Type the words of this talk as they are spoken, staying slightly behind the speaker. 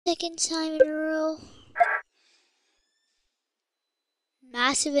Second time in a row.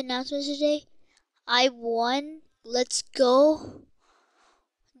 Massive announcement today. I won. Let's go.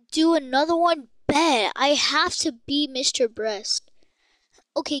 Do another one. Bet. I have to beat MrBeast.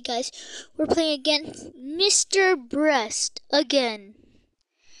 Okay, guys. We're playing against MrBeast again.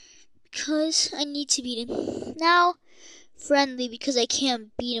 Because I need to beat him. Now, friendly because I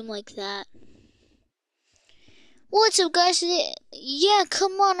can't beat him like that. What's up, guys? Yeah,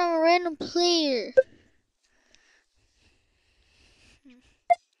 come on. I'm a random player.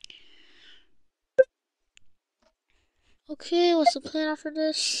 Okay, what's the plan after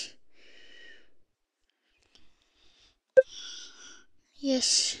this?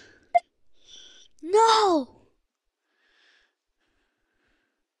 Yes. No!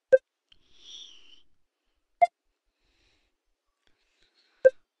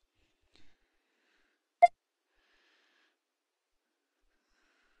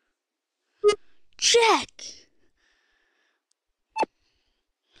 Check!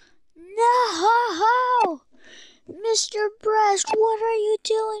 No! MrBeast, what are you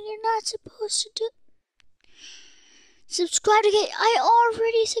doing? You're not supposed to do... Subscribe to get... I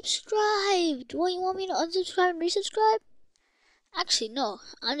already subscribed! What, you want me to unsubscribe and resubscribe? Actually, no.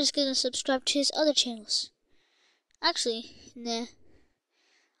 I'm just gonna subscribe to his other channels. Actually, nah.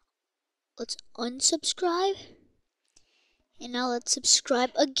 Let's unsubscribe. And now let's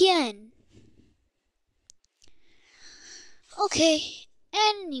subscribe again. Okay.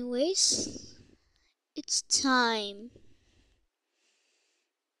 Anyways, it's time.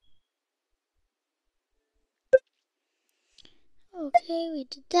 Okay, we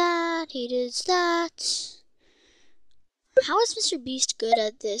did that. He did that. How is MrBeast good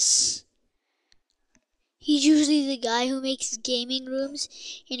at this? He's usually the guy who makes gaming rooms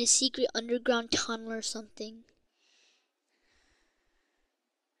in a secret underground tunnel or something.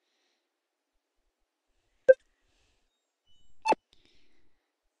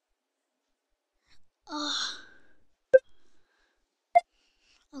 Oh.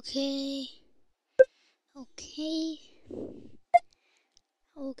 Okay. Okay.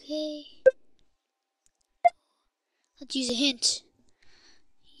 Okay. Let's use a hint.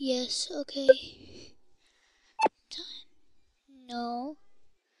 Yes, okay. No.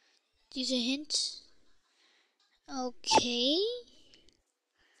 Let's use a hint. Okay.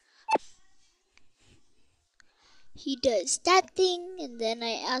 He does that thing, and then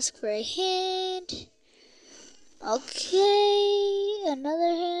I ask for a hint. Okay.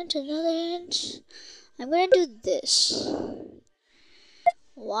 Another hint, another hint. I'm gonna do this.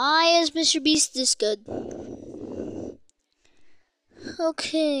 Why is MrBeast this good?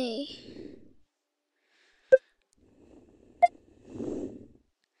 Okay.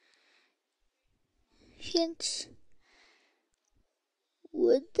 Hint.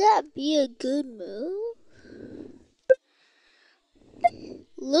 Would that be a good move?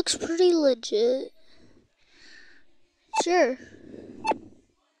 Looks pretty legit. Sure.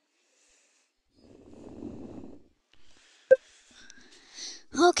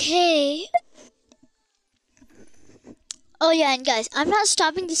 Okay. Oh yeah, and guys, I'm not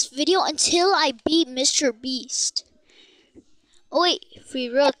stopping this video until I beat MrBeast. Oh wait, free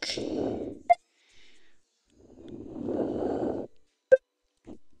rook.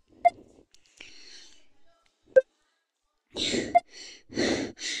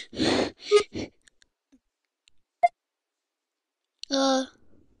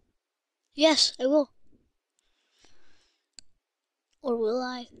 Yes, I will. Or will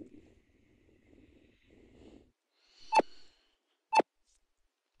I?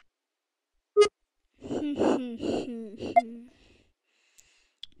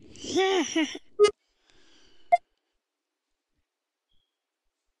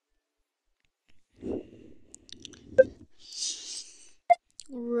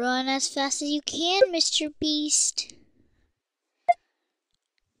 Run as fast as you can, MrBeast.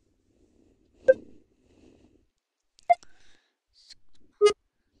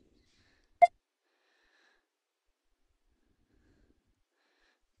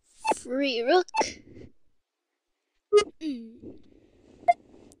 Free rook.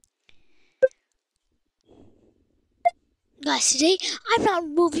 Guys, today I'm not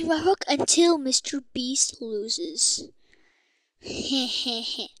moving my rook until MrBeast loses.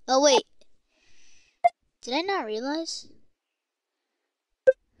 Oh wait, did I not realize?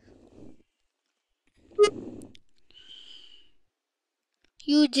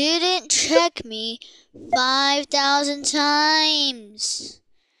 You didn't check me 5,000 times.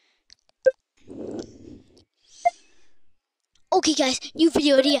 Okay guys, new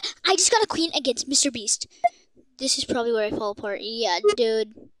video idea. I just got a queen against MrBeast. this is probably where I fall apart. Yeah,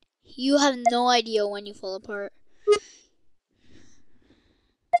 dude. You have no idea when you fall apart.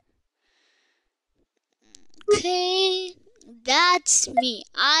 Okay. That's me.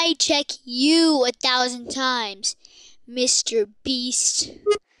 I check you 1,000 times, Mr. Beast.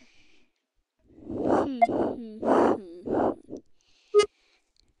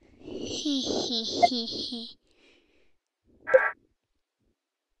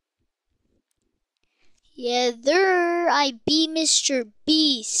 Yeah, there I be Mr.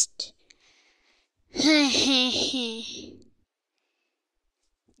 Beast.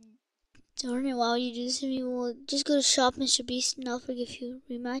 Darn it, why would you do this to me? Well, just go to shop, Mr. Beast, and I'll forgive you.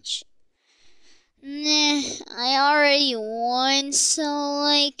 Rematch? Nah, I already won, so,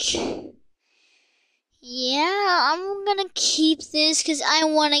 like... Yeah, I'm gonna keep this because I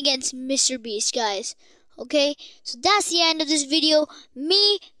won against Mr. Beast, guys. Okay, so that's the end of this video.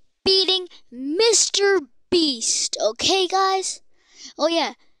 Me beating Mr. Beast. Okay, guys? Oh,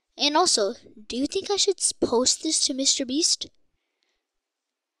 yeah. And also, do you think I should post this to Mr. Beast?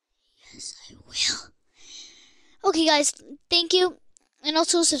 Yes, I will. Okay, guys, thank you. And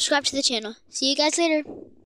also subscribe to the channel. See you guys later.